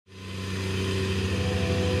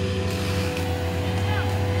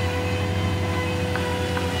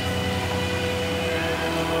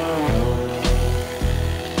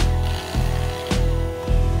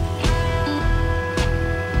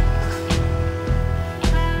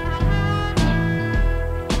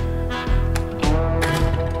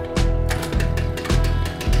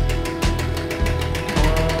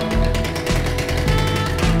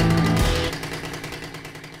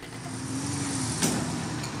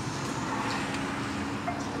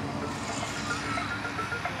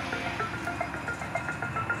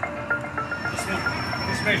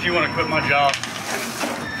Maybe if you want to quit my job.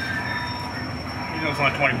 You know it's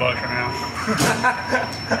only 20 bucks right now.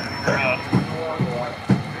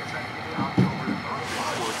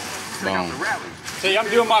 See, I'm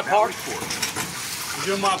doing my part. I'm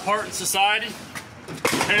doing my part in society.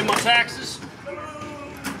 Paying my taxes.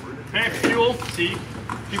 Paying for fuel. See,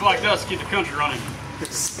 people like us keep the country running. That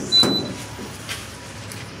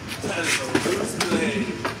is a loose blade.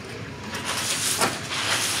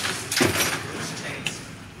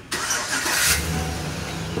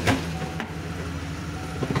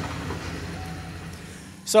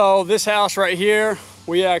 So this house right here,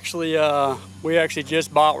 we actually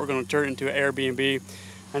just bought. We're going to turn it into an Airbnb,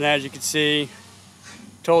 and as you can see,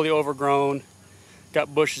 totally overgrown.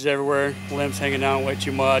 Got bushes everywhere, limbs hanging down way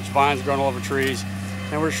too much, vines growing all over trees,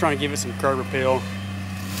 and we're just trying to give it some curb appeal.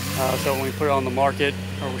 So when we put it on the market,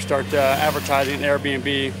 or we start advertising an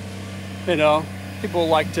Airbnb, you know, people will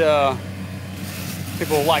like it.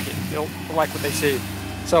 They'll like what they see.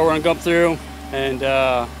 So we're gonna go through and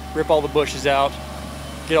rip all the bushes out,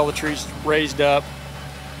 get all the trees raised up,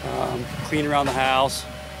 clean around the house,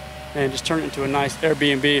 and just turn it into a nice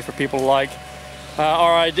Airbnb for people to like.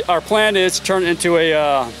 Our plan is to turn it into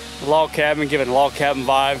a log cabin, give it a log cabin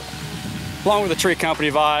vibe, along with a tree company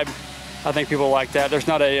vibe. I think people like that. There's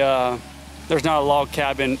not a log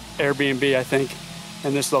cabin Airbnb, I think,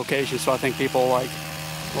 in this location, so I think people will like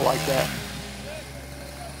that.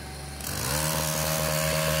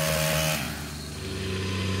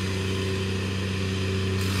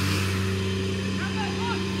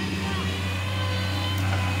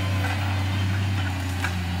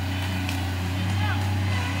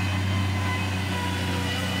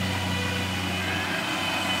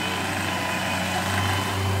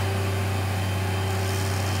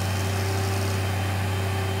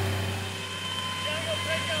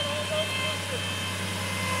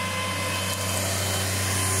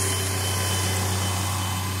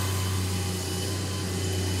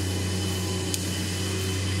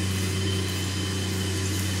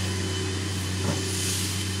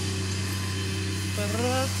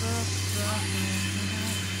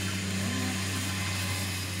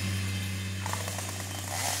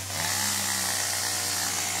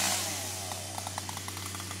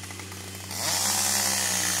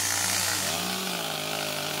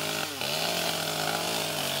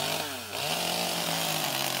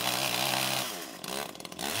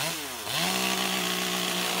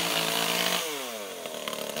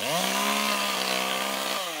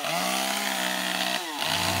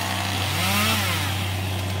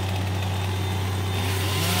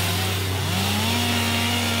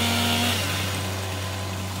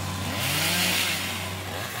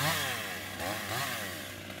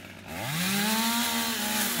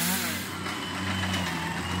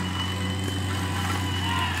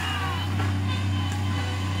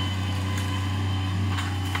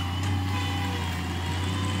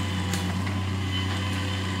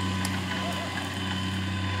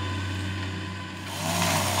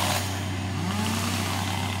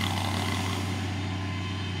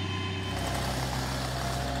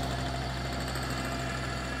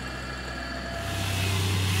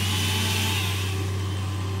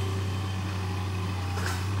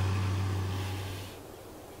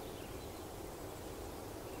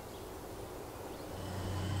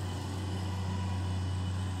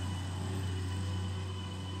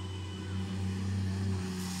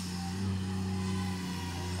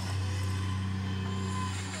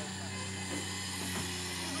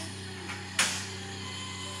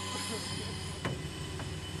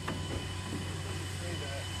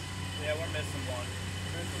 Yeah, we're missing one.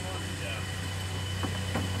 Missing one?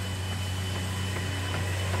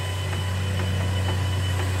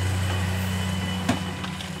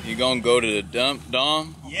 Yeah. You gonna go to the dump,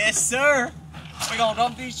 Dom? Yes, sir. We're gonna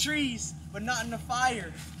dump these trees, but not in the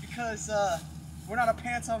fire, because we're not a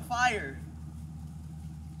pants on fire.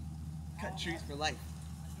 Cut trees for life.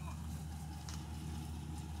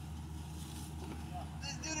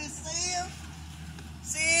 Let's do this, Sam.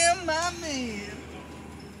 Sam, my man.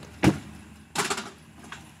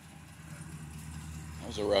 That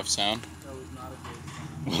was a rough sound. That was not a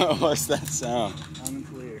good sound. What's that sound? Calm and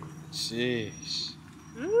clear. Sheesh.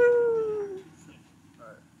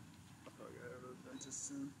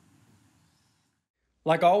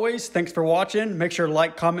 Like always, thanks for watching. Make sure to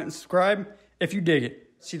like, comment, and subscribe if you dig it.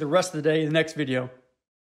 See the rest of the day in the next video.